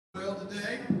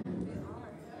today?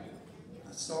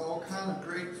 I saw all kind of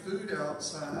great food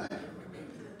outside.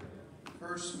 The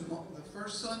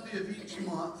first Sunday of each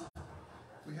month,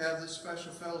 we have this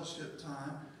special fellowship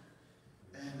time,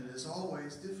 and it is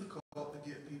always difficult to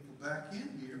get people back in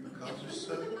here because there's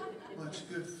so much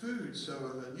good food. So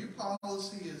the new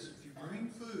policy is if you bring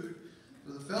food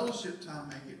for the fellowship time,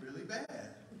 make it really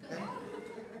bad. Okay?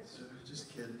 So just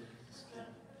kidding.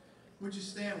 Would you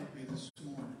stand with me this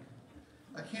morning?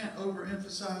 I can't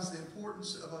overemphasize the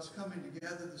importance of us coming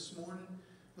together this morning.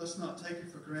 Let's not take it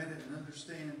for granted and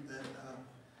understand that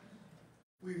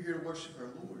we're here to worship our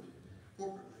Lord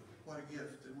corporately. What a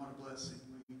gift and what a blessing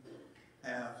we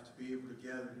have to be able to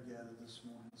gather together this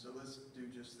morning. So let's do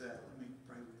just that. Let me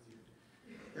pray with you.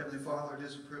 Heavenly Father, it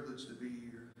is a privilege to be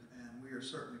here, and we are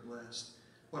certainly blessed.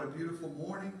 What a beautiful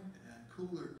morning and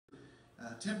cooler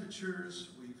temperatures.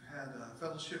 We've had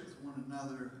fellowship with one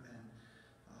another, and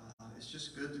it's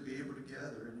just good to be able to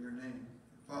gather in your name.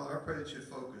 Father, I pray that you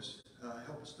focus,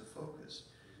 help us to focus,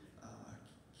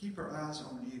 keep our eyes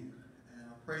on you, and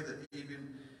I pray that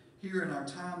even here in our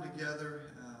time together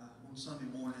on Sunday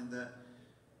morning that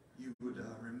you would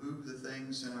remove the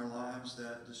things in our lives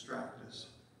that distract us,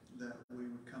 that we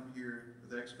would come here with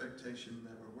the expectation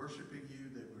that we're worshiping you,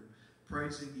 that we're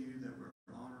praising you, that we're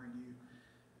honoring you.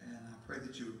 And I pray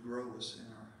that you would grow us in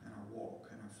our walk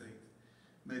and our faith.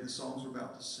 May the songs we're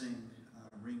about to sing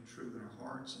ring true in our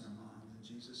hearts and our minds.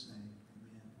 In Jesus' name,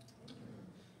 amen.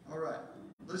 All right,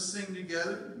 let's sing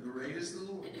together. Great is the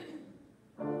Lord.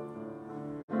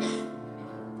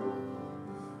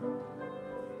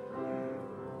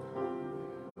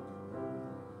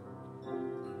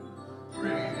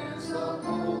 Great is the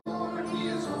Lord, he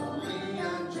is holy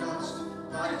and just,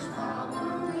 by his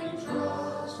power we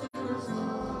trust in his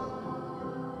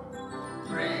love.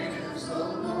 Great is the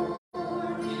Lord,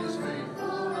 he is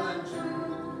faithful and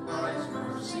true, by his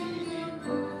mercy he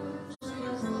proves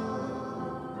his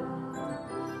love.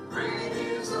 Great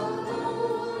is the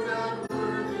Lord and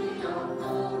worthy of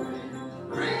glory.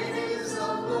 Great is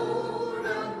the Lord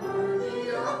and worthy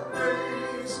of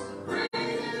praise. Great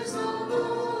is the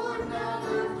Lord, now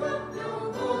lift up your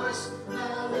voice,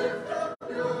 now lift up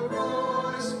your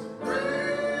voice. Great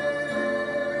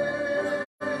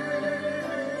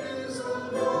is the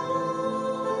Lord.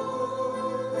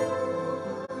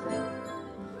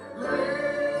 Great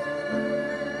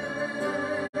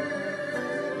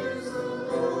is the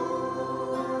Lord.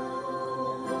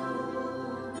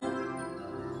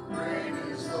 Great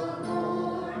is the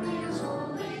Lord, he is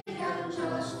holy and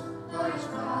just, by his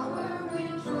power we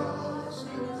trust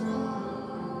in his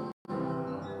love.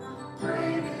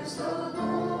 Great is the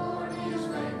Lord, he is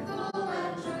faithful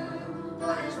and true,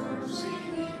 by his mercy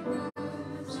he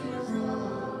proves his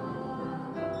love.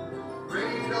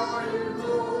 Great are you,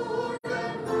 Lord,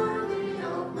 and worthy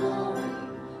of glory.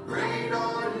 Great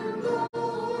are you,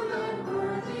 Lord, and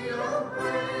worthy of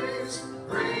praise.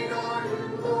 Great are you,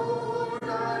 Lord, I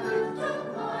lift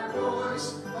up my voice,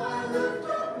 I lift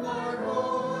up my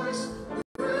voice.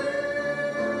 Great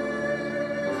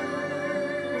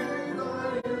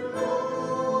are you, Lord.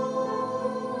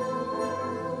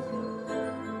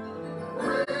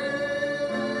 Great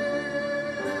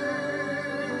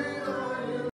are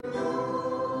you, Lord. Amen.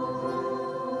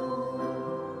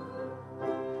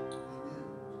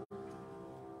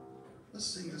 Let's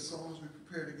sing the song as we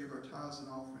prepare to give our tithes and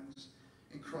offerings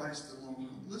in Christ alone.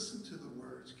 Listen to the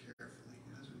words carefully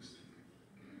as we sing.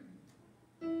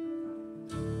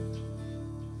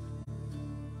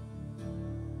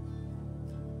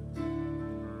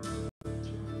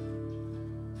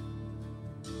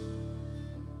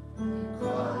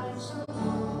 Christ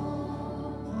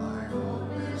alone, my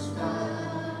hope is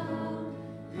found.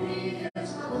 He is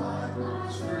the light,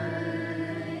 my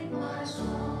strength, my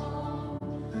song.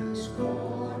 This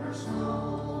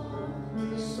cornerstone,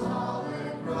 this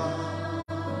solid ground,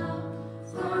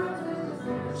 firm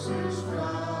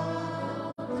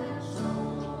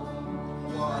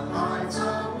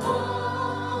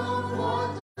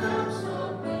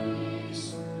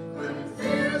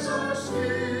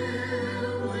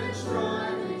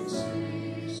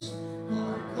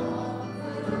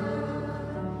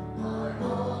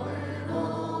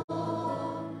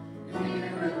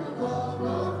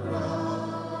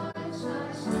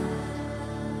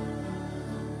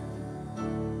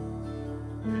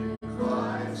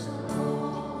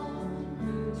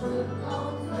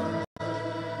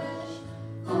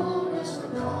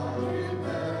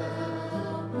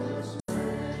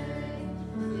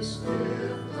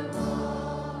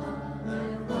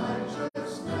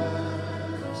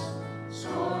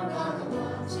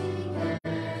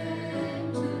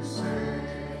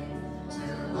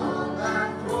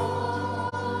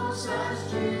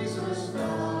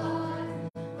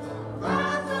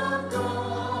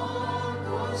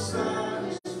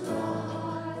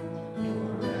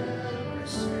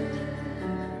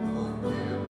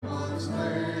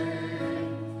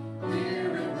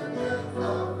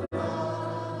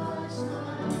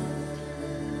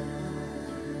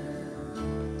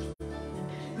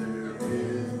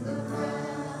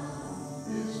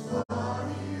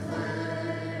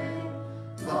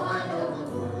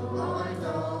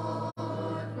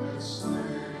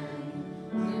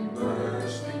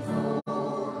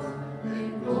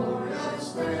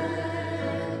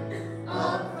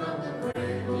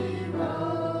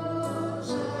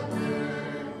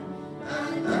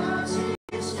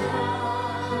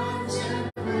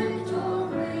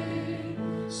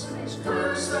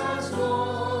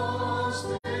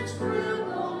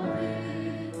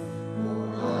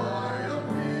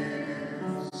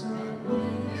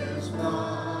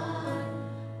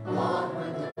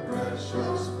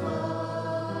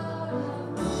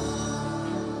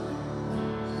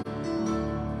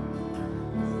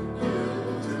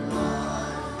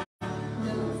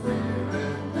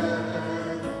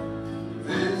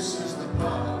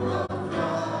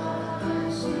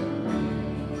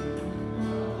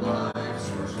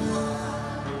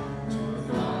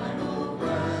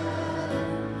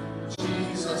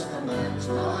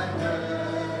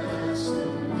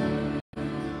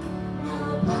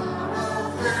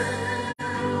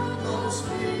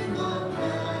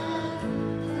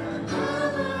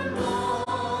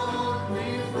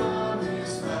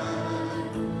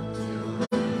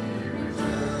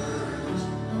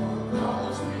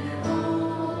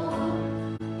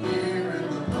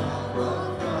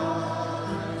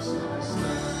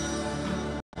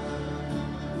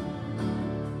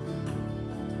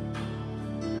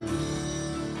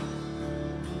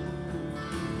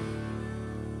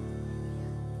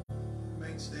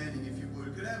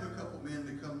have a couple men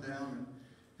to come down and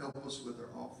help us with our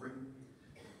offering?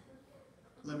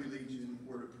 Let me lead you in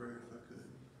a word of prayer if I could.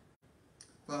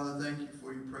 Father, thank you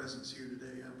for your presence here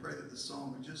today. I pray that the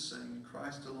song we just sang,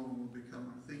 Christ alone, will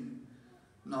become our theme.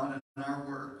 Not in our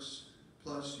works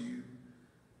plus you,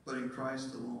 but in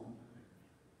Christ alone.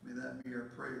 May that be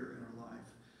our prayer in our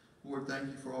life. Lord, thank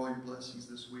you for all your blessings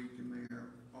this week, and may our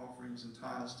offerings and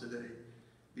tithes today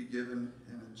be given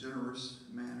in a generous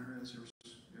manner, as your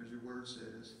word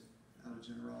says, out of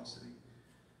generosity,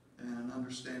 and an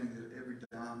understanding that every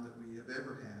dime that we have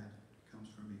ever had comes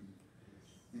from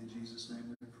you. In Jesus'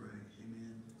 name we pray.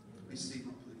 Amen. Be seated,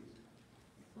 please.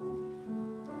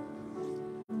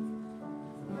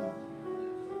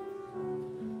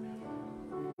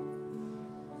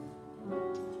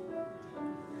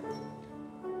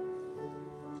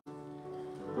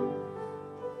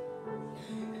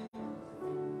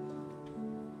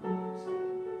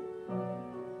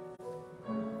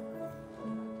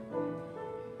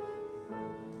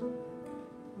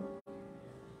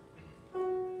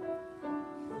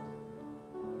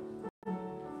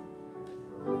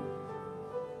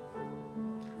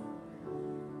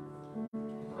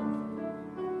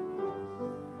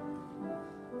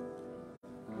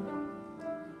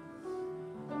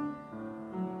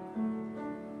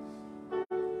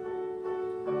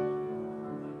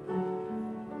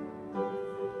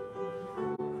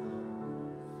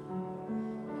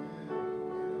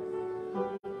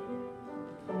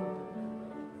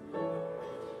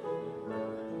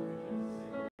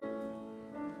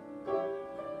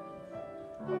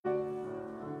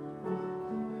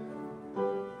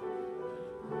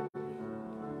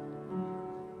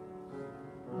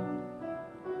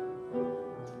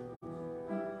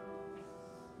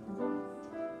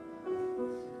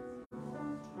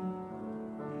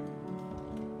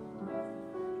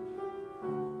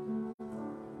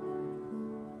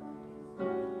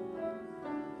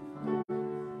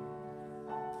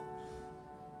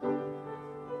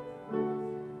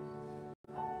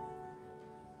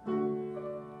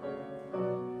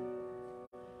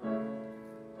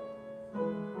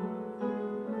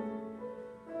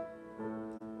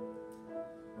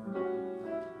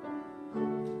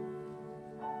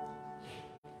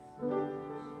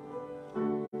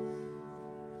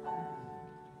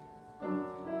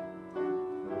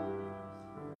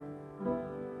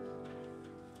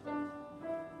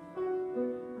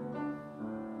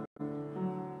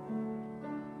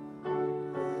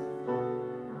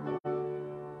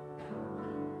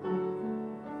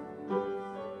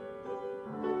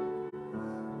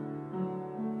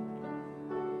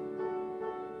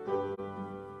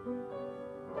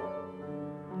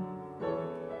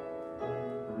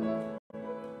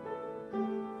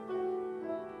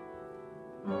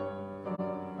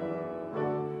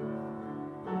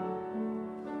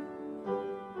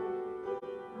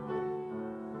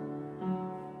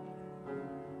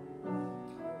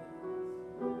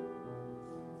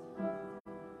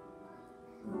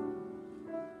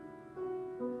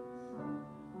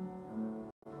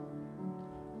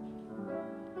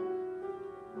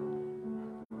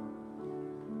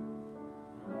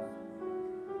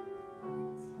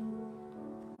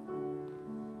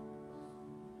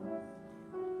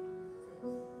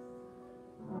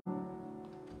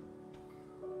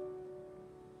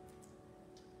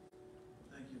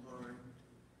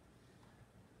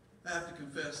 I have to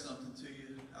confess something to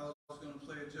you. I was going to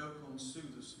play a joke on Sue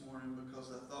this morning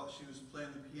because I thought she was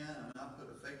playing the piano, and I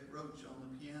put a fake roach on the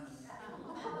piano.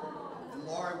 And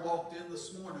Laurie walked in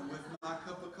this morning with my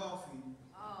cup of coffee,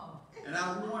 and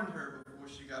I warned her before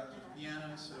she got to the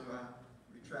piano, so I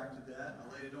retracted that.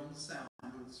 I laid it on the sound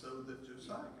booth so that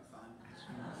Josiah could find it this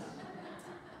morning.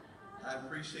 I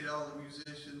appreciate all the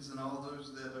musicians and all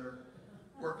those that are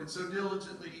working so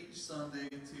diligently each Sunday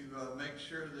to make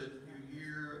sure that you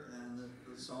hear and that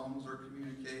the songs are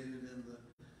communicated and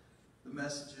the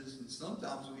messages. And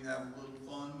sometimes we have a little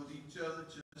fun with each other,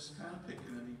 just kind of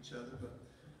picking at each other. But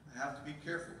I have to be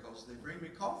careful because they bring me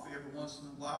coffee every once in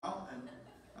a while, and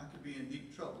I could be in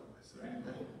deep trouble. So,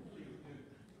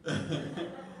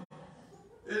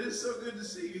 it is so good to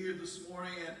see you here this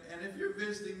morning. And if you're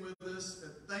visiting with us,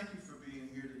 thank you for being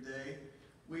here today.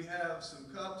 We have some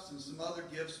cups and some other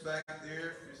gifts back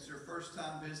there. If it's your first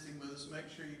time visiting with us, make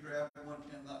sure you grab one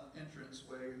in the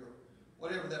entranceway or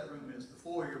whatever that room is, the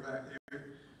foyer back there,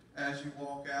 as you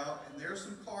walk out. And there are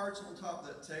some cards on top of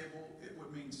that table. It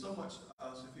would mean so much to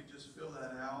us if you just fill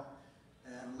that out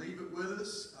and leave it with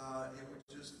us. It would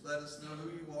just let us know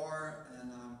who you are,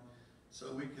 and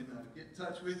so we can get in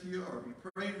touch with you or be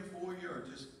praying for you or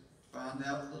just find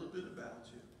out a little bit about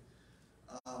you.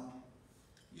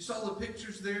 You saw the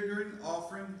pictures there during the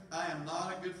offering. I am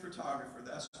not a good photographer.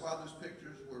 That's why those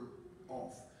pictures were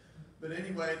off. But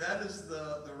anyway, that is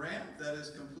the ramp that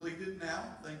is completed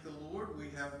now. Thank the Lord. We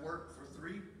have worked for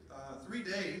three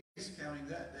days, counting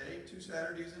that day, 2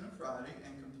 Saturdays and a Friday,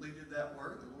 and completed that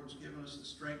work. The Lord's given us the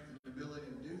strength and ability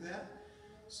to do that,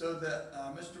 so that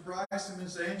Mr. Bryce and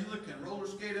Miss Angela can roller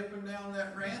skate up and down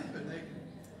that ramp, and they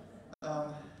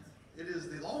can, it is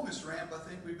the longest ramp I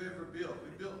think we've ever built.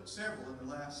 We built several in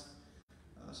the last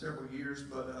several years,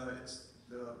 but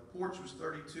the porch was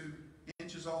 32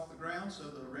 inches off the ground, so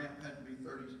the ramp had to be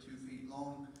 32 feet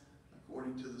long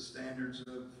according to the standards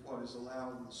of what is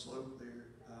allowed in the slope there.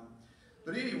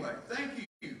 But anyway, thank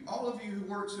you, all of you who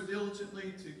worked so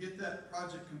diligently to get that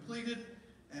project completed,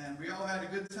 and we all had a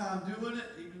good time doing it,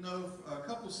 even though a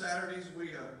couple Saturdays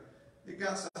it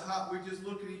got so hot we just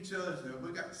look at each other and say,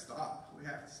 we got to stop, we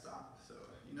have to stop. So,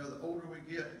 you know, the older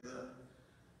we get, the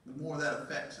more that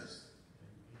affects us,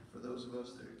 for those of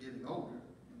us that are getting older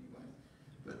anyway.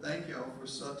 But thank y'all for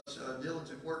such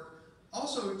diligent work.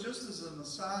 Also, just as an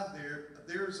aside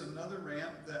there's another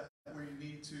ramp that we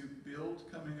need to build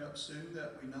coming up soon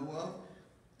that we know of.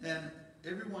 And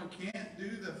everyone can't do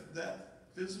that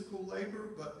physical labor,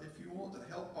 but if you want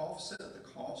to help offset the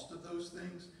cost of those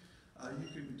things, you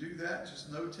can do that.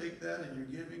 Just notate that in your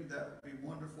giving. That would be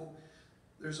wonderful.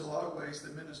 There's a lot of ways to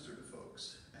minister to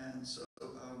folks. And so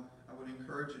I would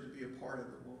encourage you to be a part of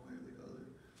it one way or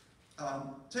the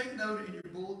other. Take note in your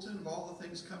bulletin of all the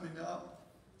things coming up.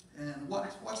 And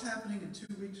what's happening in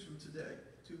 2 weeks from today?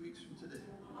 2 weeks from today.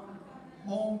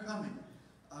 Homecoming.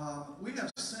 We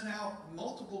have sent out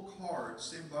multiple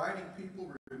cards inviting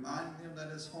people, reminding them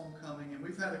that it's homecoming. And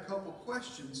we've had a couple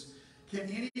questions.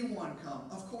 Can anyone come?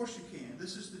 Of course you can.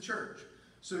 This is the church.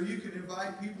 So you can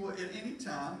invite people at any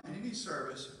time, in any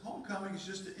service. Homecoming is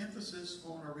just an emphasis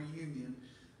on a reunion.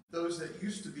 Those that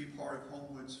used to be part of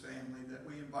Homewood's family, that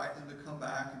we invite them to come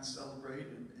back and celebrate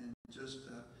and just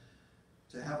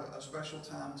to have a special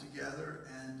time together.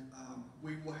 And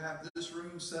we will have this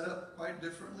room set up quite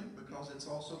differently because it's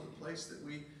also the place that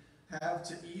we have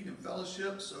to eat and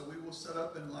fellowship. So we will set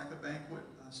up in like a banquet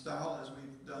style as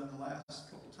we've done the last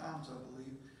couple times, I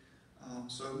believe.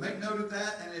 So make note of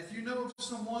that. And if you know of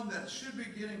someone that should be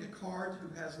getting a card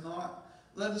who has not,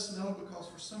 let us know, because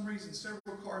for some reason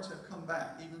several cards have come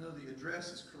back. Even though the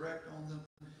address is correct on them,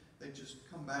 they just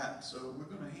come back. So we're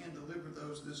going to hand deliver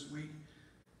those this week.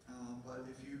 But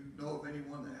if you know of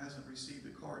anyone that hasn't received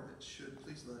a card that should,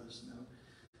 please let us know.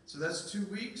 So that's 2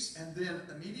 weeks, and then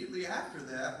immediately after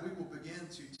that, we will begin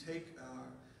to take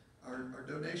our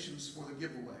donations for the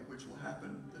giveaway, which will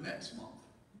happen the next month.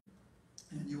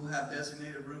 And you'll have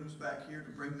designated rooms back here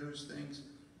to bring those things.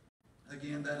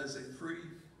 Again, that is a free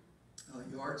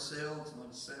yard sale. It's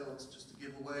not a sale, it's just a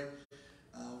giveaway.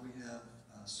 We have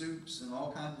soups and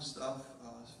all kinds of stuff,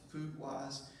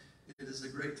 food-wise. It is a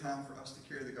great time for us to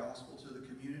carry the gospel to the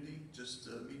community, just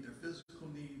to meet their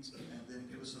physical needs, and then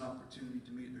give us an opportunity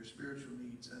to meet their spiritual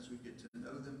needs as we get to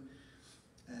know them.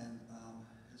 And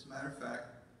as a matter of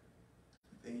fact,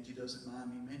 if Angie doesn't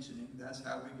mind me mentioning, that's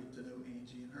how we get to know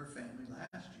Angie and her family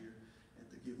last year at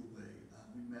the giveaway.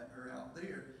 We met her out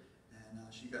there, and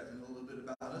she got to know a little bit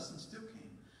about us and still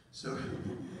came. So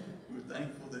we're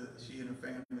thankful that she and her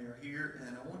family are here.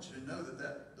 And I want you to know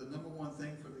that the number one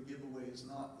thing for the giveaway is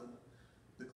not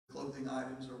the clothing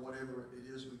items or whatever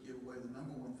it is we give away. The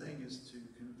number one thing is to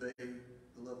convey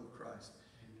the love of Christ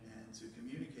and to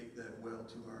communicate that well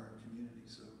to our community.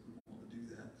 So we want to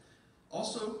do that.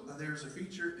 Also, there's a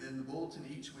feature in the bulletin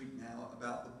each week now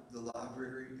about the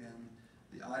library and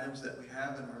the items that we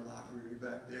have in our library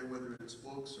back there, whether it's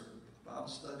books or Bible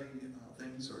study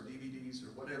things or DVDs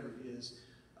or whatever it is.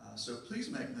 So please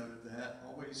make note of that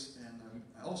always. And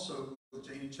also,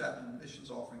 Janie Chapman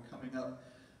missions offering coming up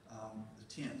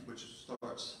the 10th, which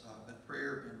starts at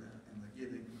prayer and the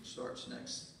giving, which starts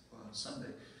next Sunday.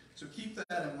 So keep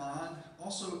that in mind.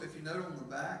 Also, if you note on the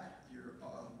back, your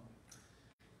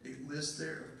a list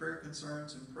there of prayer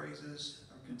concerns and praises.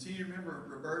 Continue to remember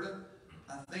Roberta.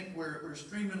 I think we're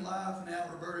streaming live now.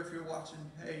 Roberta, if you're watching,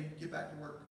 hey, get back to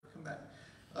work. Come back.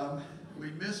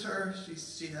 We miss her.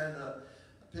 She had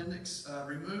appendix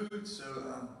removed,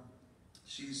 so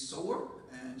she's sore,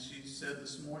 and she said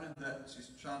this morning that she's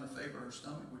trying to favor her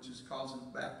stomach, which is causing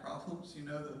back problems. You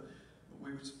know,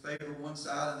 we favor one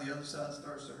side and the other side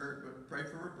starts to hurt, but pray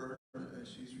for Roberta as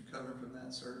she's recovering from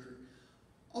that surgery.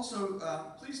 Also,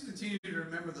 please continue to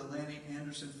remember the Lanny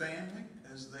Anderson family,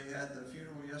 as they had the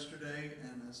funeral yesterday,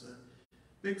 and as a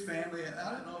big family. And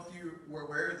I don't know if you were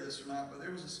aware of this or not, but there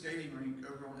was a skating rink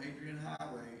over on Adrian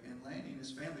Highway, and Lanny and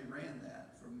his family ran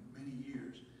that for many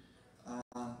years.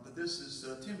 But this is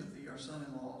Timothy, our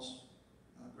son-in-law's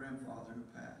grandfather who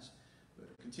passed.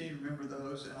 But continue to remember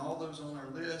those and all those on our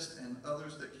list and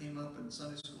others that came up in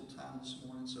Sunday school time this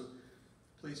morning. So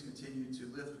please continue to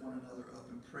lift one another up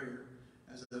in prayer,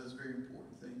 as that is a very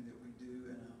important thing that we do.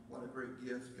 And what a great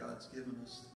gift God's given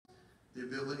us, the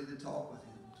ability to talk with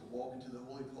Him, to walk into the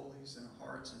Holy of Holies in our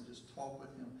hearts and just talk with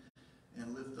Him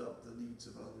and lift up the needs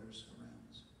of others around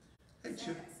us. Hey,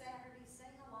 Second Saturday,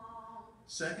 sing along.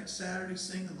 Second Saturday,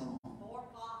 sing along. 4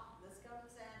 o'clock, this coming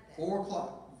Saturday. 4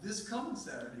 o'clock. This coming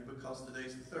Saturday, because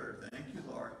today's the 3rd. Thank you,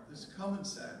 Lord. This coming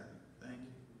Saturday. Thank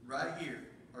you. Right here.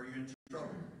 Are you in trouble?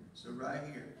 So right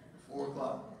here. 4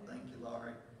 o'clock. Thank you,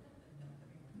 Laurie.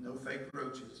 No fake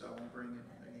roaches. I won't bring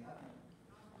it again.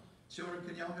 Children,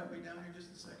 can y'all help me down here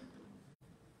just a second?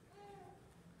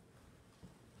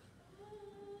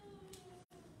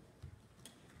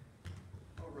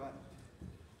 All right.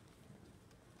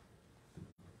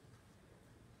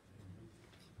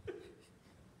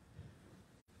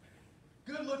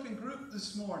 Good looking group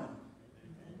this morning.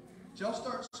 Did y'all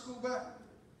start school back?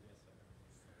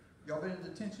 Y'all been in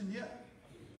detention yet?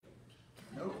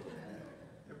 Nope.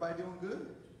 Everybody doing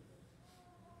good?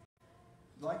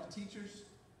 You like the teachers?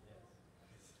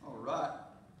 All right.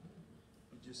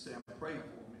 You just say, I'm praying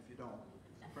for them if you don't.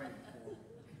 I'm praying for them.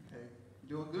 Okay. You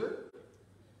doing good?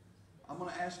 I'm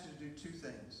going to ask you to do 2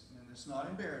 things. And it's not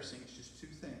embarrassing. It's just 2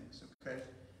 things. Okay.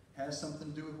 Has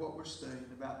something to do with what we're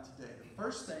studying about today. The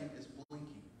first thing is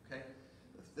blinking, okay?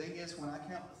 The thing is, when I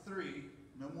count to 3,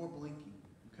 no more blinking,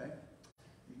 okay?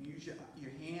 You can use your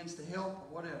hands to help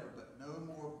or whatever, but no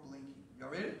more blinking. Y'all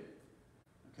ready?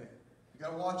 Okay. You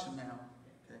got to watch them now,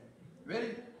 okay?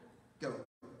 Ready? Go.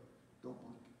 Don't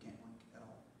blink. You can't blink at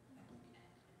all.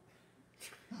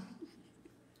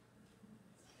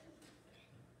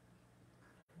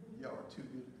 Y'all are too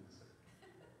good at this.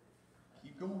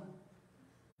 Keep going.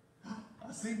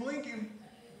 I see blinking.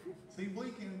 See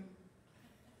blinking.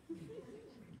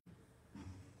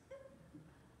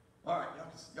 All right,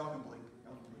 y'all can blink.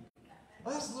 Y'all can blink.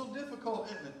 Well, that's a little difficult,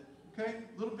 isn't it? Okay,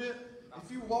 a little bit.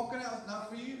 If you're walking out, not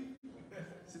for you.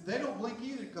 See, they don't blink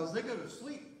either because they go to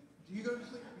sleep. Do you go to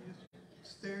sleep? You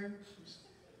just stare.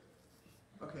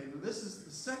 Okay, now this is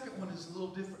the second one is a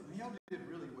little different. Y'all did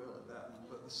really well at that one,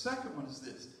 but the second one is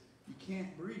this: you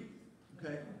can't breathe.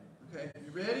 Okay, okay.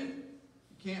 You ready?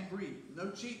 You can't breathe. No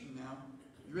cheating now.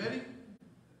 You ready?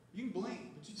 You can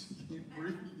blink, but you just can't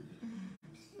breathe.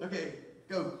 Okay,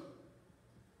 go.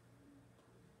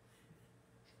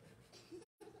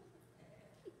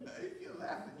 Now, if you're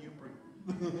laughing, you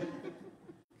breathe.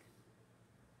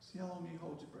 See how long you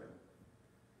hold your breath.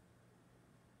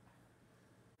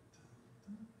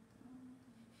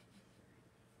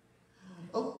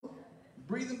 Oh,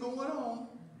 breathing going on.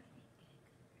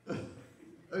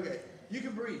 Okay, you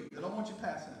can breathe. I don't want you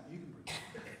passing out. You can breathe.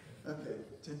 Okay,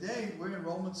 today we're in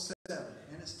Romans 7,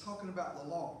 and it's talking about the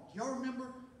law. Do y'all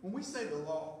remember when we say the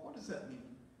law, what does that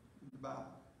mean in the Bible?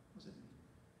 What does it mean?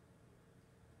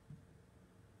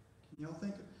 Can y'all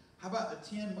think of, how about the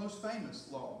 10 most famous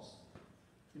laws?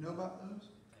 You know about those?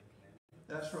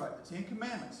 That's right, the 10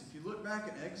 Commandments. If you look back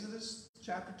at Exodus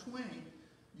chapter 20,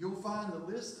 you'll find the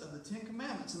list of the 10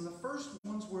 Commandments, and the first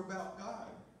ones were about God.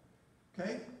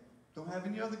 Okay? Don't have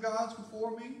any other gods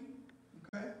before me.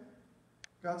 Okay?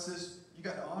 God says you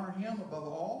got to honor Him above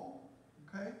all.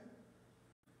 Okay?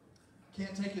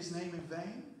 Can't take His name in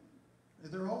vain.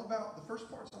 They're all about, the first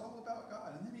part's all about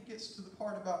God. And then He gets to the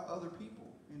part about other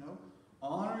people. You know,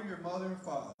 honor your mother and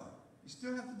father. You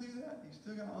still have to do that? You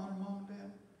still got to honor mom and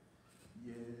dad?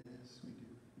 Yes, we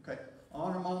do. Okay.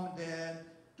 Honor mom and dad.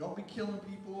 Don't be killing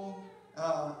people.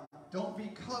 Don't be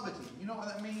coveting. You know what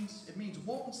that means? It means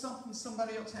wanting something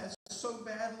somebody else has so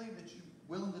badly that you're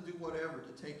willing to do whatever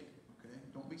to take it. Okay?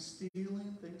 Don't be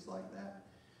stealing, things like that.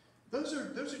 Those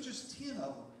are just 10 of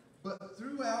them. But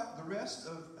throughout the rest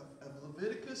of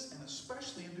Leviticus, and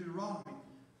especially in Deuteronomy,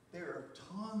 there are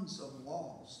tons of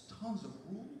laws, tons of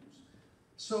rules.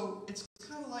 So it's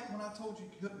kind of like when I told you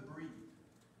couldn't breathe.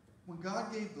 When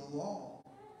God gave the law,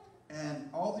 and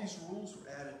all these rules were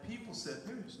added, people said,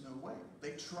 there is no way.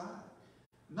 They tried.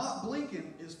 Not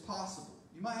blinking is possible.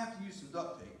 You might have to use some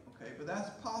duct tape, okay? But that's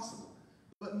possible.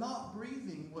 But not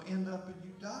breathing will end up in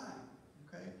you dying,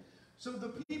 okay? So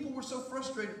the people were so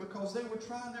frustrated because they were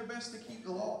trying their best to keep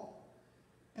the law.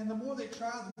 And the more they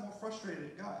tried, the more frustrated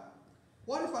it got.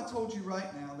 What if I told you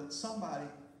right now that somebody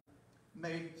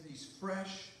made these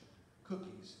fresh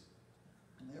cookies,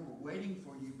 and they were waiting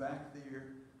for you back there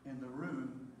in the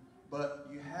room, but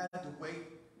you had to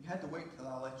wait till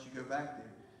I let you go back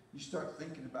there. You start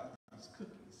thinking about these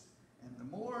cookies. And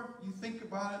the more you think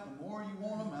about it, the more you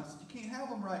want them. I said, you can't have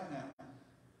them right now.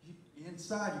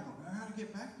 inside you're going, I got to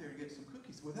get back there to get some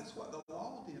cookies. Well, that's what the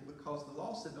law did, because the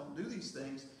law said don't do these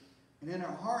things. And in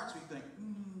our hearts we think,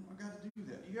 I got to do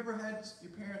that. You ever had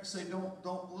your parents say,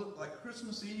 don't look, like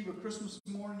Christmas Eve or Christmas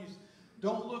morning,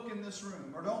 don't look in this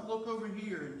room, or don't look over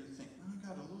here, and you think, I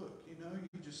got to look. You know,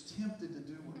 you're just tempted to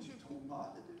do what you're told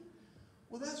not to do.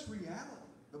 Well, that's reality.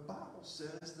 The Bible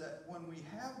says that when we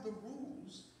have the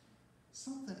rules,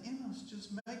 something in us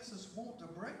just makes us want to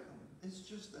break them. It's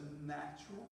just a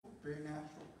natural, very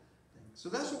natural thing. So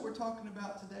that's what we're talking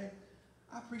about today.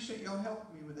 I appreciate y'all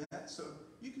helping me with that. So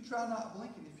you can try not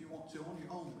blinking if you want to on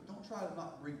your own, but don't try to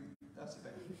not breathe. That's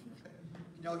bad. Okay.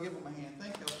 Can y'all give them a hand?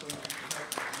 Thank y'all so much for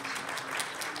helping me.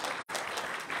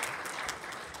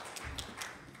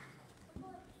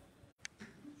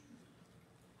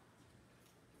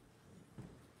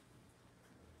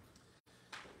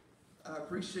 I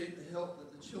appreciate the help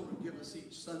that the children give us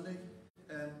each Sunday.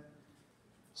 And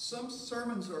some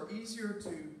sermons are easier to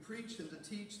preach and to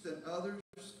teach than others.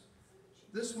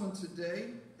 This one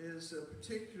today is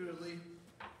particularly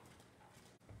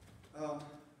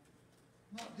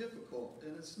not difficult,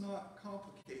 and it's not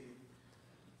complicated.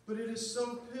 But it is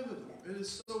so pivotal. It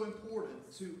is so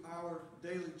important to our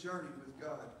daily journey with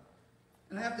God.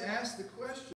 And I have to ask the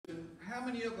question, how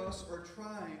many of us are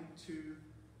trying to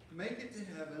make it to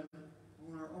heaven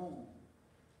on our own?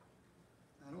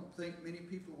 I don't think many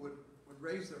people would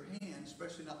raise their hand,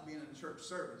 especially not being in a church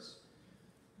service.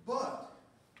 But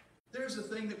there's a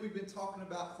thing that we've been talking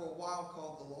about for a while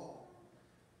called the law.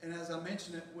 And as I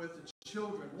mentioned it with the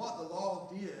children, what the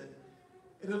law did,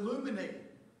 it illuminated.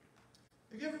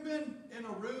 Have you ever been in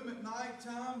a room at night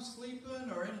time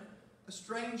sleeping, or in a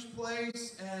strange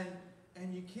place,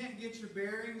 and you can't get your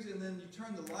bearings, and then you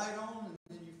turn the light on and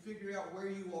then you figure out where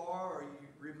you are, or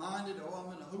you're reminded, oh,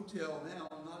 I'm in a hotel now,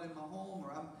 I'm not in my home,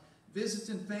 or I'm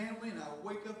visiting family and I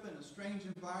wake up in a strange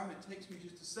environment. It takes me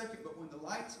just a second, but when the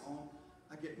light's on,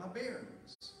 I get my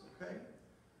bearings. Okay?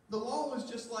 The law was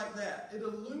just like that. It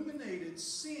illuminated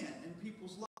sin in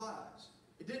people's lives.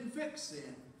 It didn't fix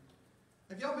sin.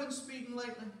 Have y'all been speeding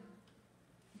lately?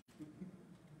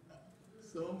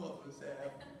 Some of us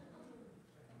have.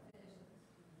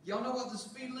 Y'all know what the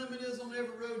speed limit is on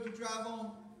every road you drive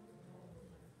on?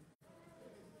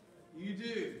 You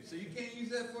do. So you can't use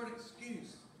that for an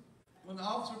excuse when the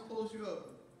officer pulls you over.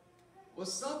 Well,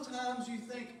 sometimes you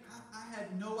think, I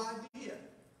had no idea.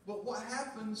 But what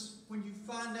happens when you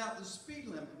find out the speed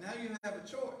limit? Now you have a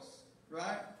choice,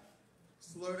 right?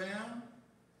 Slow down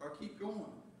or keep going.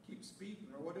 Keep speeding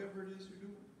or whatever it is you're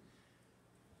doing.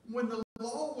 When the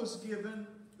law was given,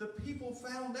 the people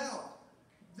found out,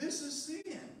 this is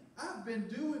sin. I've been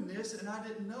doing this and I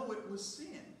didn't know it was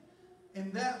sin.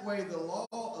 And that way the law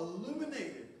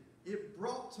illuminated, it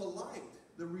brought to light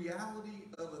the reality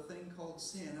of a thing called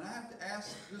sin. And I have to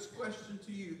ask this question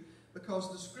to you,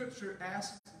 because the scripture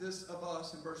asks this of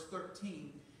us in verse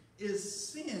 13. Is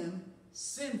sin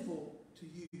sinful to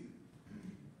you?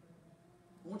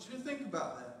 I want you to think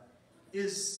about that.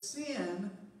 Is sin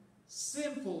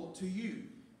sinful to you?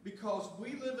 Because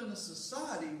we live in a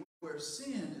society where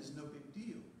sin is no big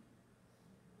deal.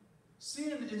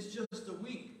 Sin is just a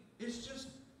wink. It's just,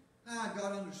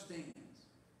 God understands.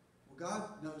 Well,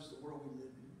 God knows the world we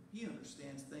live in. He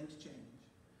understands things change.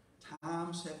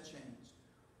 Times have changed.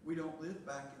 We don't live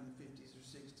back in the 50s or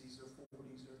 60s or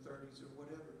 40s or 30s or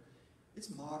whatever.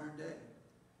 It's modern day.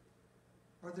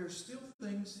 Are there still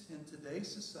things in today's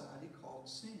society called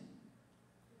sin?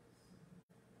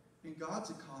 In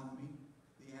God's economy,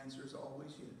 the answer is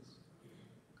always yes.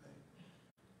 Okay?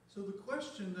 So the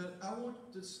question that I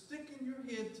want to stick in your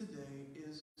head today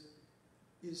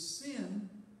is sin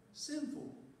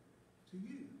sinful to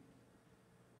you?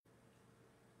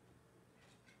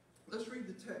 Let's read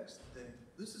the text today.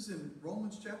 This is in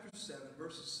Romans chapter 7,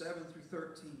 verses 7 through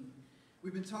 13.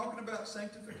 We've been talking about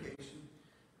sanctification,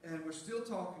 and we're still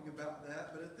talking about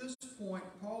that. But at this point,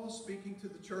 Paul is speaking to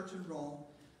the church in Rome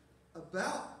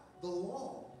about the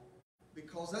law,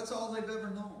 because that's all they've ever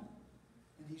known.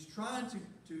 And he's trying to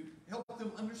help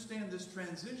them understand this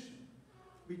transition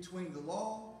between the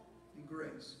law and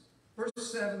grace.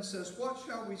 Verse 7 says, what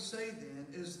shall we say then?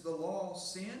 Is the law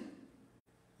sin?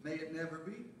 May it never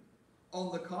be. On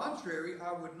the contrary,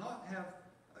 I would not have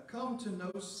come to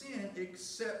know sin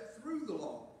except through the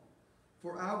law.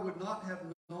 For I would not have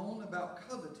known about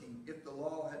coveting if the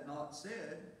law had not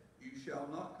said, you shall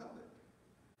not covet.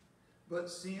 But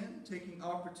sin, taking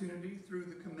opportunity through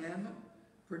the commandment,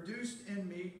 produced in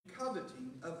me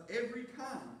coveting of every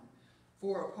kind.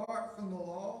 For apart from the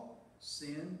law,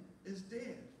 sin is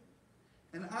dead.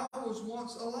 And I was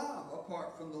once alive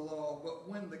apart from the law, but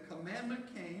when the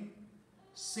commandment came,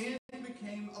 sin became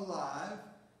became alive,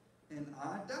 and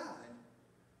I died.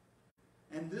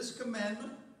 And this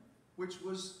commandment, which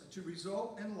was to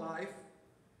result in life,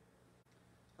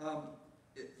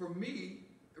 for me,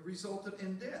 it resulted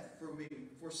in death for me.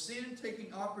 For sin,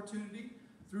 taking opportunity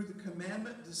through the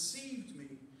commandment, deceived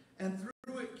me, and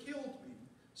through it killed me.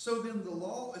 So then the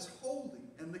law is holy,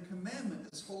 and the commandment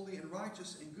is holy and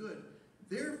righteous and good.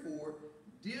 Therefore,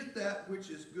 did that which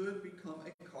is good become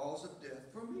a cause of death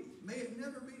for me? May it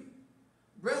never be.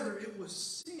 Rather, it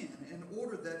was sin, in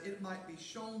order that it might be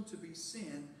shown to be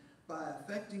sin by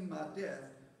affecting my death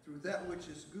through that which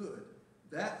is good,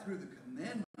 that through the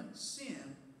commandment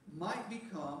sin might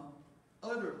become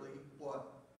utterly what?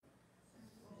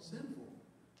 Sinful.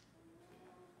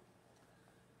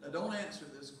 Now don't answer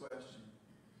this question.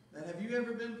 Now, have you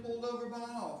ever been pulled over by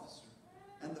an officer,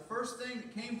 and the first thing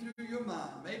that came through your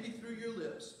mind, maybe through your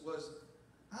lips, was,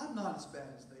 I'm not as bad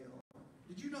as they are.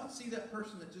 Did you not see that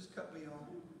person that just cut me off?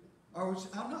 Or was,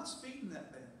 I'm not speeding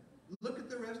that bad. Look at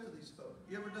the rest of these folks.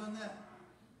 You ever done that?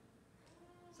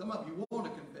 Some of you want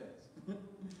to confess.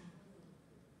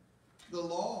 The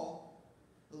law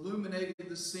illuminated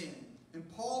the sin. And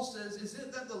Paul says, is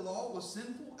it that the law was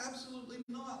sinful? Absolutely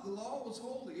not. The law was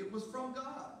holy. It was from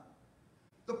God.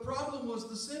 The problem was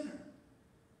the sinner.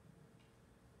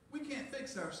 We can't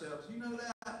fix ourselves. You know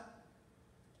that?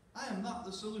 I am not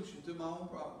the solution to my own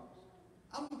problems.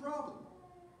 I'm the problem.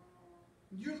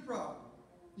 You're the problem.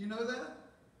 You know that?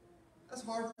 That's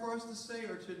hard for us to say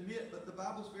or to admit, but the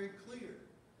Bible's very clear.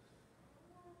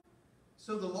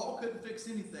 So the law couldn't fix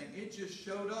anything. It just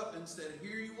showed up and said,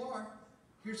 here you are.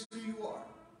 Here's who you are.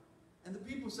 And the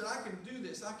people said, I can do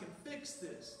this. I can fix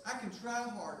this. I can try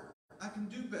harder. I can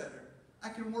do better. I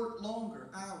can work longer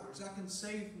hours. I can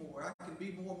save more. I can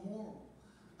be more moral.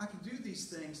 I can do these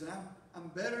things, and I'm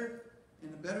better, in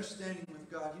a better standing with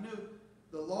God. You know,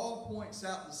 the law points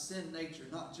out the sin nature,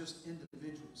 not just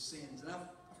individual sins. And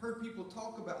I've heard people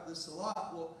talk about this a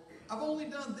lot. Well, I've only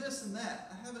done this and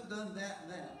that. I haven't done that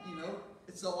and that. You know,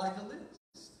 it's like a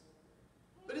list.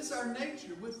 But it's our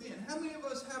nature within. How many of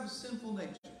us have a sinful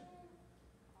nature?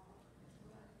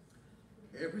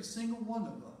 Every single one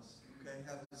of us, okay,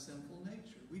 have a sinful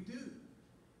nature. We do.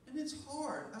 And it's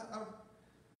hard. I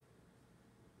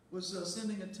was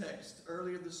sending a text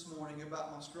earlier this morning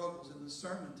about my struggles in the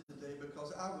sermon today,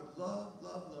 because I would love,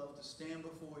 love, love to stand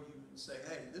before you and say,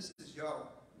 hey, this is y'all,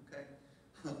 okay?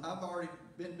 I've already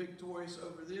been victorious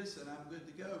over this and I'm good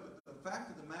to go. But the fact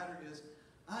of the matter is,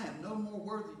 I am no more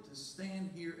worthy to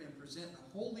stand here and present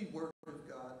the holy word of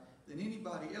God than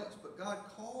anybody else. But God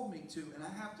called me to, and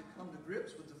I have to come to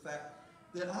grips with the fact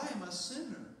that I am a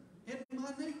sinner. In my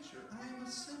nature, I am a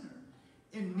sinner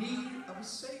in need of a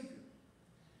Savior.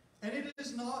 And it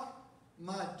is not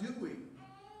my doing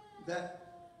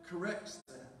that corrects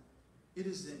that. It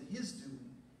is in His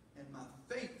doing and my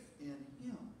faith in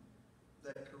Him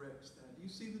that corrects that. Do you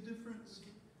see the difference?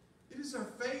 It is our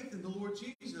faith in the Lord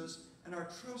Jesus and our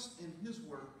trust in His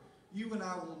work. You and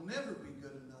I will never be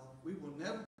good enough. We will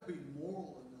never be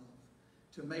moral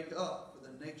enough to make up for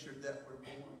the nature that we're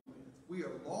born with. We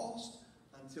are lost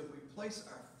until we place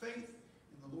our faith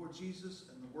in the Lord Jesus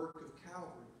and the work of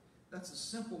Calvary. That's a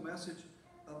simple message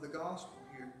of the gospel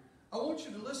here. I want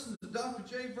you to listen to Dr.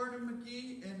 J. Vernon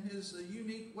McGee and his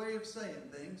unique way of saying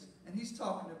things. And he's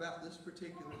talking about this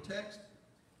particular text.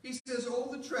 He says, oh,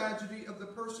 the tragedy of the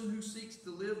person who seeks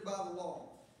to live by the law.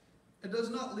 It does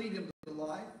not lead him to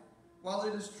life. While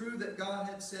it is true that God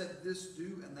had said, this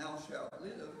do and thou shalt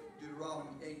live,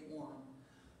 Deuteronomy 8:1.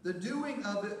 The doing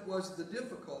of it was the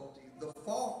difficulty. The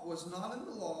fault was not in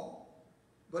the law,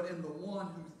 but in the one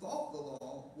who thought the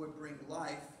law would bring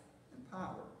life and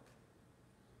power.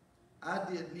 I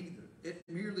did neither. It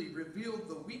merely revealed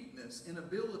the weakness,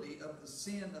 inability of the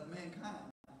sin of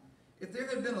mankind. If there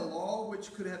had been a law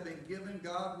which could have been given,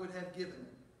 God would have given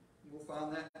it. We'll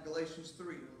find that in Galatians 3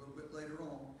 a little bit later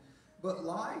on. But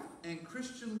life and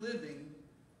Christian living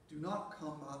do not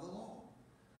come by the law.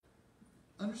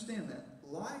 Understand that.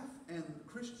 Life and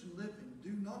Christian living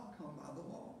do not come by the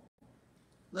law.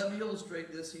 Let me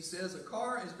illustrate this. He says a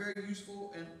car is very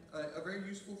useful and a very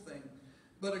useful thing.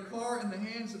 But a car in the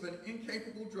hands of an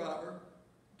incapable driver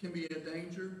can be a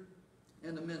danger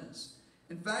and a menace.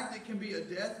 In fact, it can be a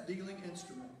death-dealing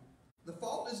instrument. The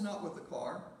fault is not with the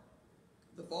car.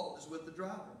 The fault is with the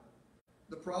driver.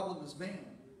 The problem is man.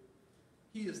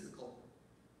 He is the culprit.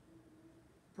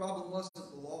 The problem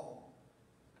wasn't the law.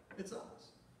 It's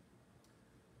us.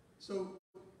 So,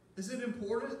 is it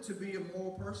important to be a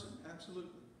moral person?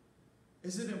 Absolutely.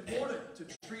 Is it important to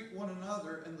treat one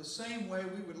another in the same way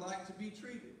we would like to be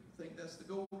treated? I think that's the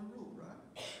golden rule,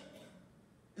 right?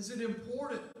 Is it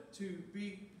important to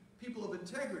be people of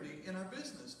integrity in our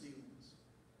business dealings.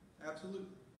 Absolutely.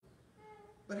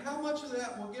 But how much of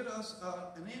that will get us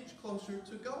an inch closer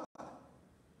to God?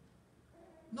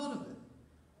 None of it.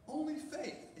 Only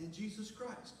faith in Jesus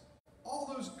Christ.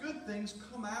 All those good things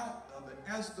come out of it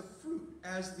as the fruit,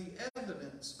 as the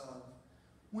evidence of.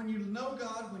 When you know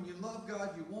God, when you love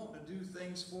God, you want to do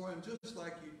things for Him just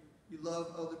like you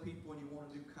love other people and you want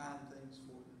to do kind things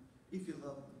for them, if you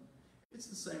love them. It's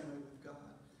the same way with God.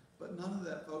 But none of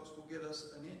that, folks, will get us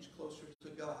an inch closer to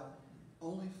God.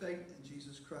 Only faith in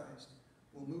Jesus Christ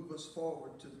will move us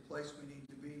forward to the place we need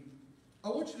to be. I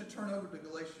want you to turn over to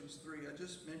Galatians 3. I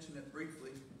just mentioned it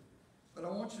briefly. But I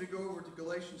want you to go over to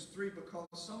Galatians 3 because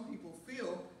some people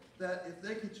feel that if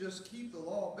they could just keep the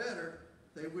law better,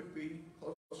 they would be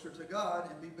closer to God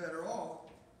and be better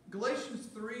off. Galatians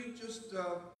 3, just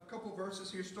a couple verses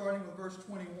here, starting with verse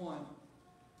 21.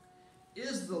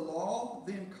 Is the law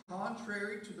then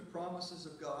contrary to the promises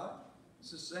of God?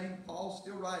 It's the same, Paul's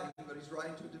still writing, but he's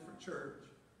writing to a different church.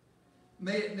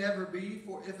 May it never be,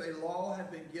 for if a law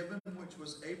had been given which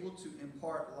was able to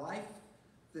impart life,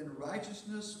 then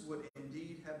righteousness would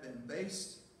indeed have been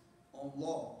based on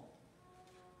law.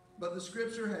 But the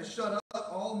Scripture has shut up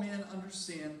all men under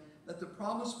sin, that the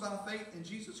promise by faith in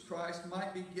Jesus Christ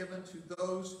might be given to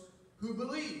those who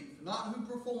believe, not who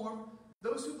perform,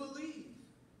 those who believe.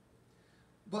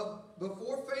 But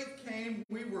before faith came,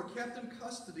 we were kept in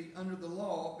custody under the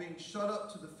law, being shut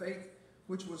up to the faith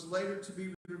which was later to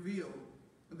be revealed.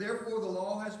 Therefore, the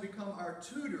law has become our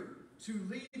tutor to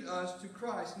lead us to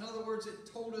Christ. In other words,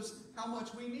 it told us how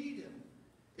much we need Him.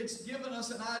 It's given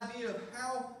us an idea of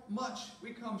how much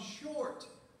we come short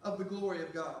of the glory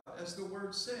of God, as the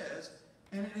Word says.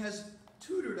 And it has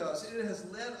tutored us. It has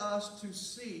led us to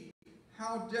see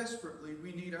how desperately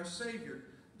we need our Savior,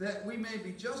 that we may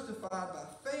be justified by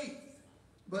faith.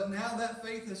 But now that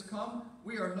faith has come,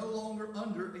 we are no longer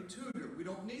under a tutor. We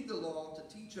don't need the law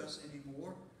to teach us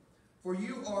anymore. For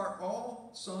you are all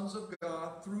sons of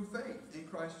God through faith in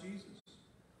Christ Jesus.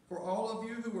 For all of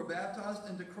you who were baptized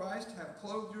into Christ have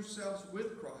clothed yourselves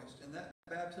with Christ. And that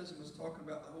baptism is talking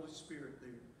about the Holy Spirit there.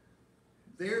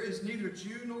 There is neither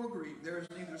Jew nor Greek. There is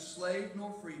neither slave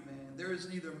nor free man. There is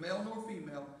neither male nor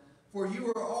female. For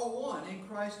you are all one in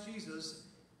Christ Jesus.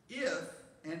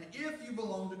 If you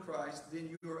belong to Christ, then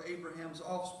you are Abraham's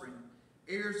offspring,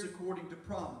 heirs according to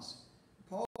promise.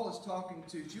 Paul is talking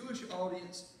to Jewish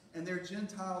audience and they're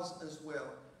Gentiles as well.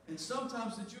 And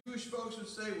sometimes the Jewish folks will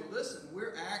say, well, listen,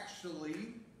 we're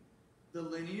actually the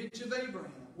lineage of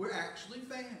Abraham. We're actually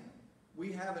family.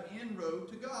 We have an inroad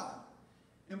to God.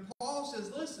 And Paul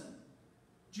says, listen,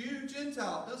 Jew,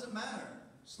 Gentile, doesn't matter.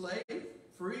 Slave,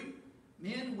 free,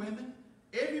 men, women,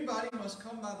 everybody must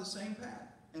come by the same path.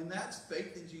 And that's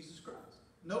faith in Jesus Christ.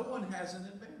 No one has an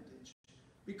advantage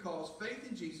because faith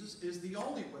in Jesus is the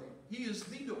only way. He is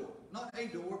the door, not a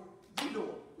door, the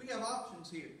door. We have options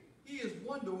here. He is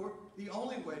one door. The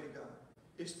only way to God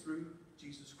is through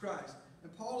Jesus Christ.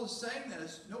 And Paul is saying that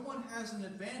as no one has an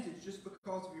advantage just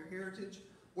because of your heritage,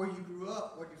 where you grew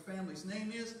up, what your family's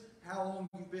name is, how long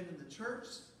you've been in the church,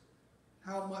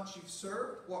 how much you've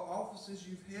served, what offices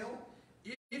you've held.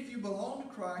 If you belong to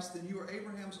Christ, then you are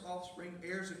Abraham's offspring,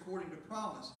 heirs according to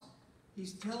promise.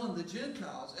 He's telling the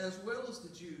Gentiles as well as the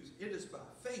Jews, it is by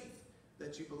faith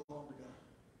that you belong to God.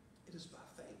 It is by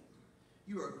faith.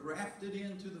 You are grafted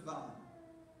into the vine.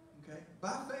 Okay?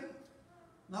 By faith,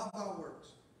 not by works.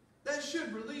 That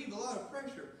should relieve a lot of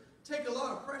pressure. Take a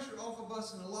lot of pressure off of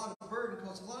us and a lot of burden,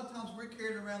 because a lot of times we're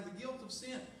carrying around the guilt of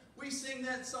sin. We sing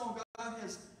that song, God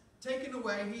has taken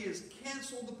away, He has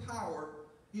canceled the power.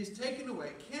 He has taken away,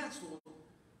 canceled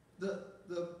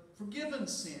the forgiven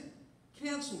sin,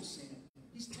 canceled sin.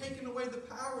 He's taken away the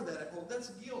power that it holds. That's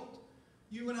guilt.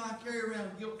 You and I carry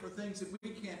around guilt for things that we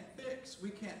can't fix,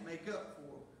 we can't make up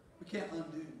for, we can't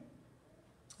undo.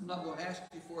 I'm not going to ask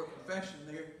you for a confession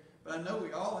there, but I know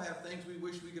we all have things we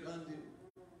wish we could undo.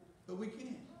 But we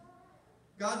can't.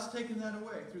 God's taken that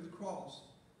away through the cross.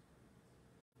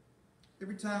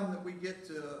 Every time that we get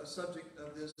to a subject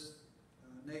of this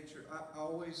nature,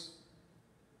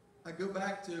 I go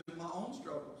back to my own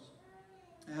struggles.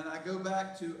 And I go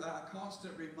back to a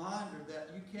constant reminder that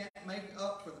you can't make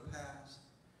up for the past.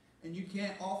 And you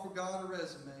can't offer God a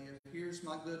resume of here's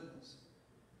my goodness.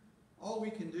 All we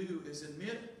can do is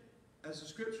admit, as the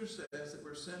Scripture says, that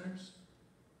we're sinners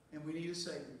and we need a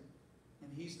Savior.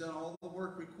 And He's done all the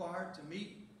work required to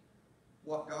meet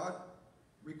what God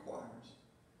requires.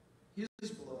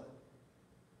 His blood,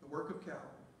 the work of Calvary.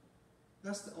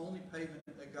 That's the only payment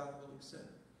that God will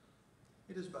accept.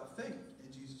 It is by faith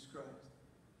in Jesus Christ.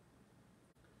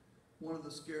 One of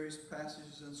the scariest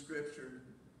passages in Scripture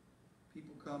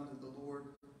People come to the Lord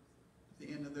at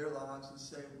the end of their lives and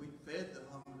say, we fed the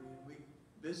hungry, and we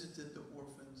visited the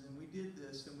orphans, and we did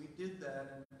this, and we did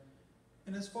that.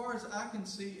 And as far as I can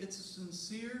see, it's a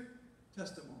sincere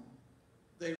testimony.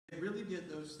 They really did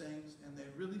those things, and they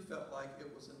really felt like it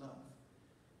was enough.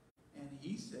 And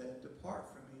he said, depart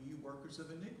from me, you workers of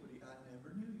iniquity. I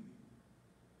never knew you.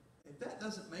 If that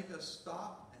doesn't make us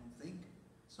stop and think,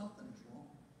 something is wrong.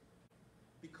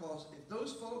 Because if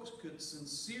those folks could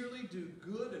sincerely do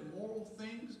good and moral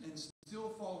things and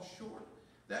still fall short,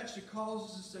 that should cause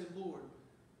us to say, Lord,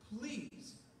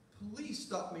 please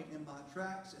stop me in my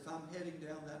tracks if I'm heading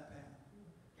down that path.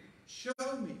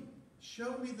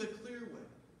 Show me the clear way.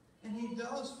 And he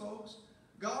does, folks.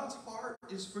 God's heart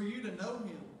is for you to know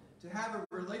him, to have a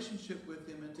relationship with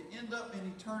him, and to end up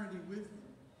in eternity with him.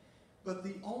 But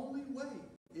the only way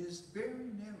is very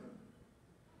narrow.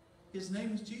 His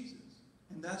name is Jesus.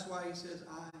 And that's why he says,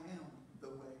 I am the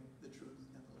way, the truth,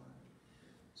 and the life.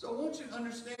 So I want you to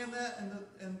understand that.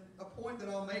 And a point that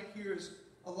I'll make here is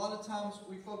a lot of times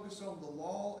we focus on the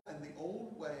law and the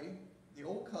old way, the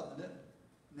old covenant,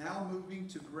 now moving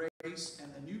to grace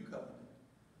and the new covenant.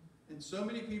 And so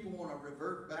many people want to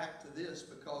revert back to this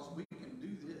because we can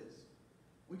do this.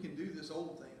 We can do this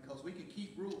old thing because we can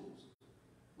keep rules.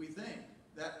 We think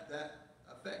that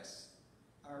affects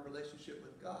our relationship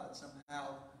with God.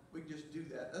 Somehow we can just do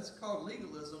that. That's called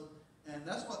legalism, and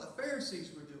that's what the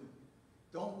Pharisees were doing.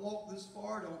 Don't walk this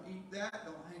far, don't eat that,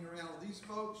 don't hang around with these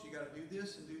folks, you got to do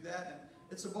this and do that, and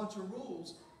it's a bunch of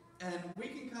rules, and we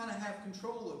can kind of have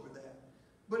control over that.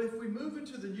 But if we move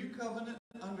into the new covenant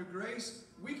under grace,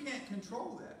 we can't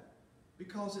control that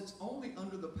because it's only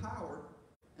under the power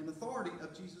and authority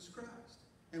of Jesus Christ,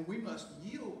 and we must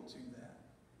yield to that.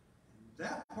 And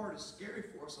that part is scary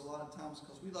for us a lot of times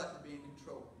because we like to be in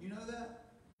control. You know that?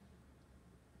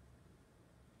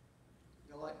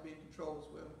 Y'all like to be in control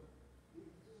as well?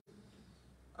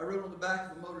 I rode on the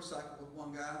back of a motorcycle with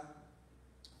one guy.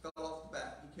 Fell off the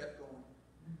back. He kept going.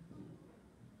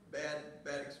 Bad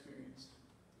experience.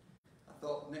 I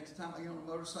thought next time I get on a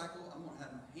motorcycle, I'm going to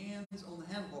have my hands on the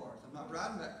handlebars. I'm not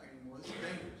riding back here anymore. This is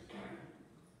dangerous.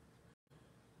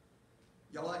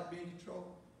 Y'all like to be in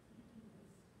control?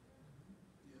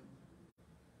 Yeah.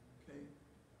 Okay.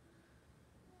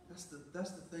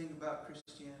 That's the thing about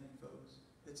Christianity, folks.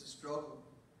 It's a struggle.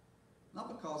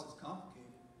 Not because it's complicated.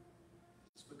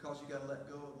 It's because you got to let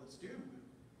go of the steering wheel.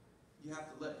 You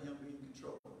have to let him be in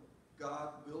control. God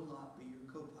will not be your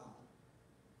co-pilot,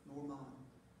 nor mine.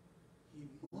 He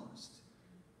must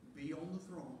be on the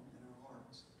throne in our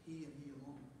hearts. He and he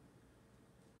alone.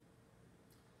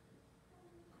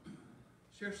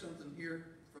 Share something here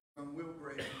from Will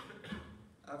Graham.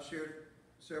 I've shared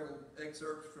several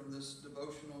excerpts from this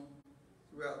devotional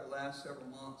throughout the last several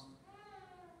months.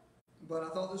 But I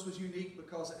thought this was unique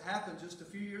because it happened just a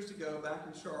few years ago back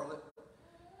in Charlotte.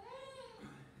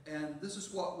 And this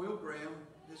is what Will Graham,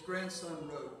 his grandson,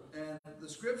 wrote. And the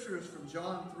scripture is from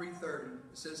John 3:30.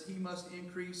 It says, he must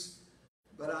increase,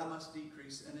 but I must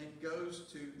decrease. And it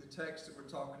goes to the text that we're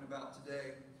talking about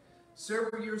today.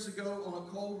 Several years ago, on a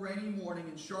cold, rainy morning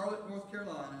in Charlotte, North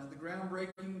Carolina, the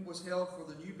groundbreaking was held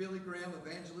for the new Billy Graham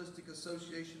Evangelistic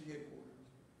Association headquarters.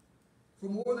 For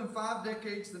more than 5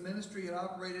 decades, the ministry had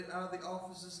operated out of the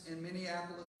offices in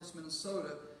Minneapolis,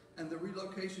 Minnesota, and the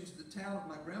relocation to the town of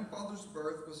my grandfather's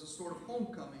birth was a sort of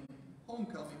homecoming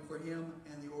for him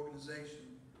and the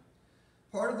organization.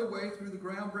 Part of the way through the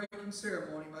groundbreaking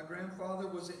ceremony, my grandfather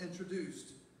was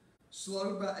introduced.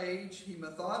 Slowed by age, he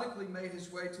methodically made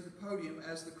his way to the podium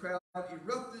as the crowd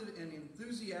erupted in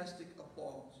enthusiastic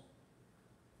applause.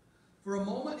 For a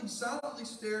moment, he silently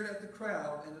stared at the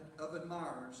crowd of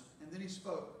admirers, and then he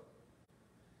spoke.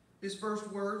 His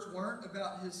first words weren't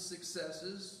about his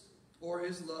successes or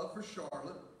his love for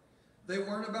Charlotte. They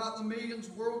weren't about the millions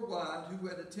worldwide who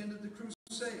had attended the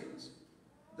Crusades.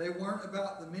 They weren't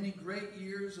about the many great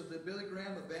years of the Billy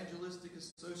Graham Evangelistic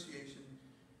Association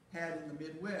had in the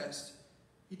Midwest.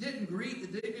 He didn't greet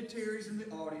the dignitaries in the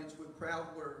audience with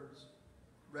proud words.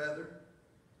 Rather,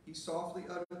 he softly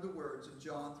uttered the words of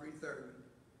John 3:30.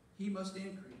 He must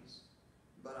increase,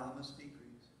 but I must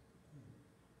decrease.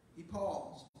 He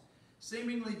paused,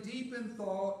 seemingly deep in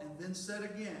thought, and then said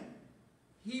again,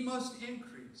 he must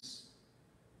increase,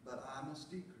 but I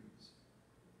must decrease.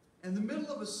 In the middle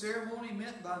of a ceremony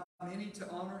meant by many to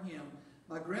honor him,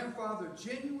 my grandfather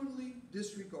genuinely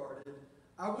disregarded,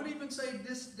 I would even say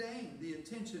disdained, the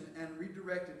attention and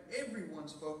redirected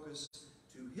everyone's focus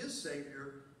to his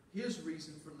Savior, his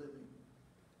reason for living.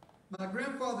 My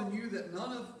grandfather knew that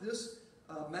none of this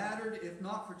mattered if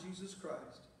not for Jesus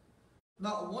Christ.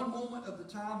 Not one moment of the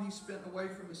time he spent away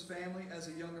from his family as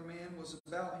a younger man was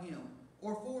about him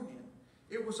or for him.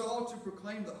 It was all to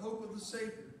proclaim the hope of the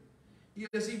Savior. He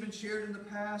has even shared in the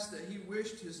past that he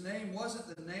wished his name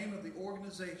wasn't the name of the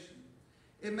organization.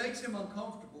 It makes him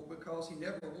uncomfortable because he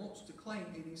never wants to claim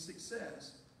any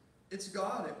success. It's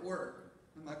God at work,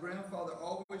 and my grandfather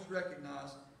always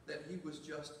recognized that he was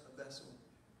just a vessel.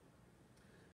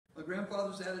 My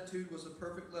grandfather's attitude was a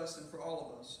perfect lesson for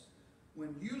all of us.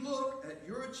 When you look at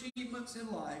your achievements in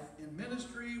life, in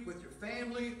ministry, with your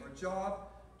family or job,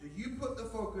 do you put the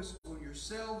focus on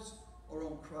yourselves or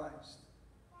on Christ?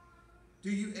 Do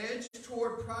you edge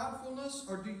toward pridefulness,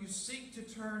 or do you seek to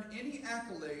turn any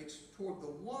accolades toward the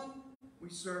one we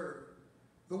serve,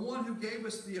 the one who gave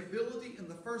us the ability in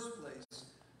the first place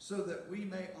so that we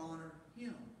may honor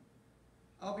him?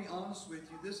 I'll be honest with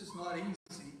you, this is not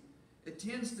easy. It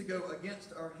tends to go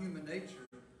against our human nature.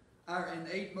 Our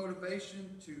innate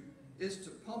motivation is to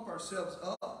pump ourselves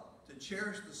up, to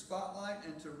cherish the spotlight,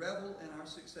 and to revel in our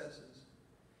successes.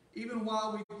 Even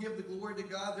while we give the glory to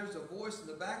God, there's a voice in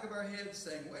the back of our head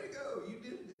saying, "Way to go, you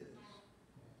did this."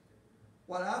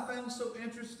 What I found so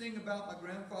interesting about my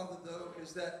grandfather, though,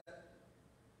 is that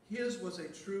his was a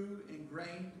true,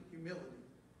 ingrained humility.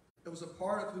 It was a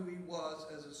part of who he was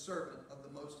as a servant of the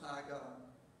Most High God.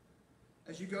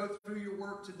 As you go through your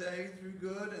work today, through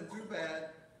good and through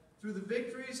bad, through the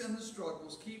victories and the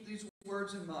struggles, keep these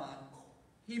words in mind.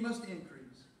 He must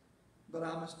increase, but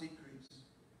I must decrease.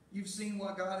 You've seen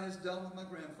what God has done with my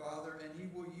grandfather, and he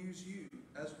will use you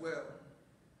as well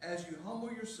as you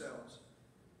humble yourselves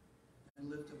and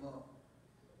lift him up.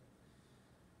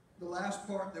 The last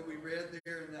part that we read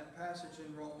there in that passage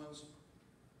in Romans,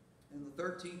 in the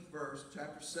 13th verse,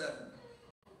 chapter 7,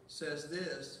 says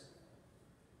this: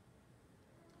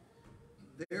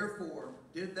 "Therefore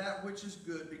did that which is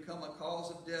good become a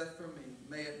cause of death for me?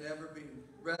 May it never be.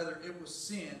 Rather it was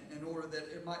sin, in order that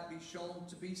it might be shown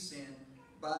to be sin,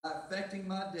 by effecting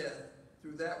my death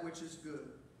through that which is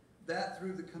good, that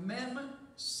through the commandment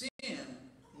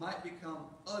sin might become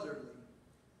utterly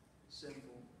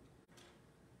sinful."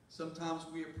 Sometimes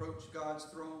we approach God's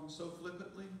throne so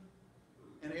flippantly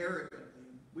and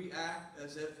arrogantly. We act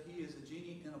as if he is a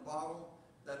genie in a bottle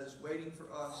that is waiting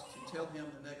for us to tell him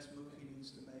the next move he needs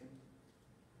to make.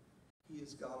 He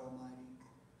is God Almighty.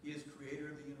 He is creator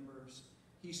of the universe.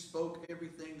 He spoke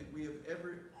everything that we have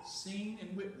ever seen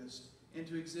and witnessed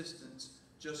into existence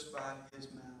just by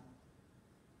his mouth.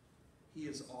 He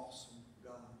is awesome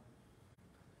God.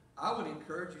 I would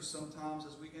encourage you sometimes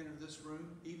as we enter this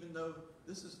room, even though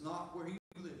this is not where he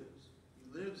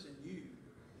lives in you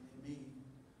and in me.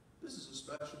 This is a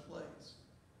special place.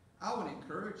 I would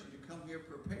encourage you to come here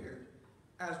prepared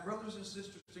as brothers and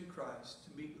sisters in Christ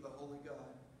to meet with the Holy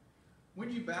God. When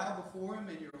you bow before him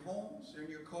in your homes, or in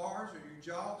your cars, or your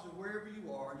jobs, or wherever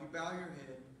you are, and you bow your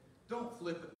head, don't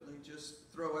flippantly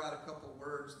just throw out a couple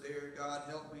words there. God,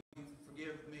 help me,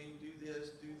 forgive me, do this,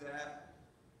 do that.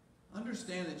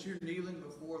 Understand that you're kneeling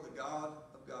before the God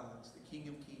of gods, the King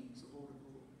of kings, the Lord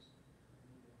of lords.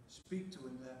 Speak to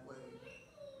him that way.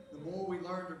 The more we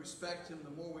learn to respect him,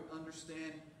 the more we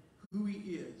understand who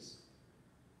he is.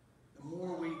 The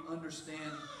more we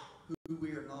understand who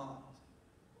we are not.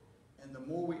 And the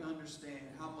more we understand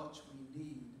how much we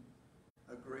need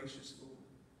a gracious Lord.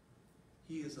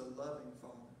 He is a loving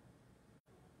Father,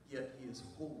 yet he is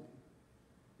holy.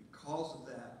 Because of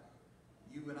that,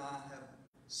 you and I have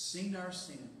seen our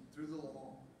sin through the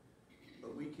law,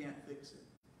 but we can't fix it.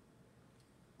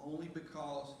 Only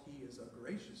because he is a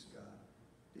gracious God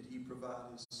did he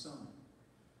provide his Son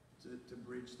to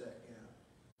bridge that gap.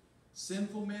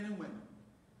 Sinful men and women,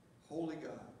 holy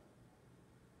God,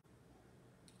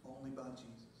 only by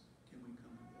Jesus can we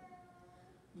come together.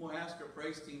 I'm going to ask our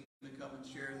praise team to come and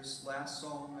share this last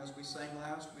song as we sang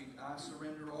last week, "I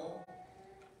Surrender All."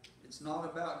 It's not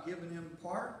about giving him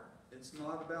part. It's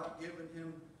not about giving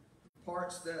him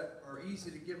parts that are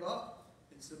easy to give up.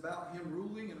 It's about him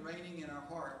ruling and reigning in our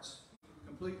hearts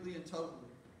completely and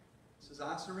totally. It says,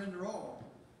 "I surrender all."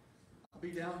 I'll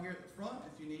be down here at the front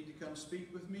if you need to come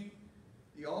speak with me.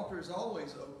 The altar is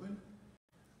always open.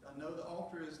 I know the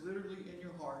altar is literally in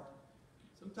your heart.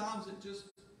 Sometimes it just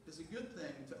is a good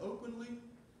thing to openly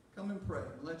come and pray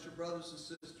and let your brothers and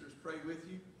sisters pray with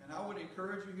you. And I would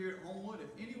encourage you here at Homewood, if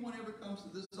anyone ever comes to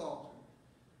this altar,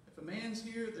 if a man's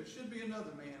here, there should be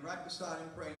another man right beside him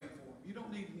praying for him. You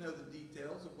don't need to know the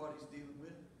details of what he's dealing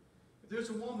with. If there's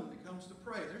a woman that comes to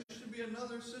pray, there should be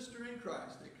another sister in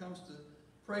Christ that comes to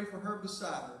pray for her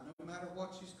beside her, no matter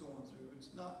what she's going through.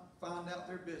 It's not find out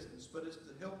their business, but it's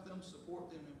to help them,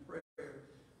 support them in prayer.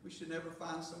 We should never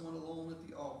find someone alone at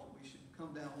the altar. We should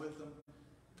come down with them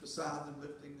beside them,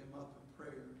 lifting them up in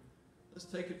prayer. Let's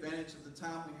take advantage of the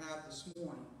time we have this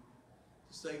morning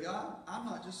to say, God, I'm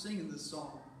not just singing this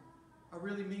song. I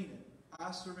really mean it.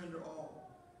 I surrender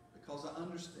all because I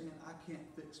understand I can't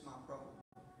fix my problem.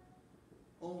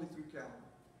 Only through Calvary.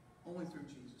 Only through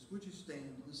Jesus. Would you stand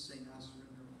and let's sing I Surrender?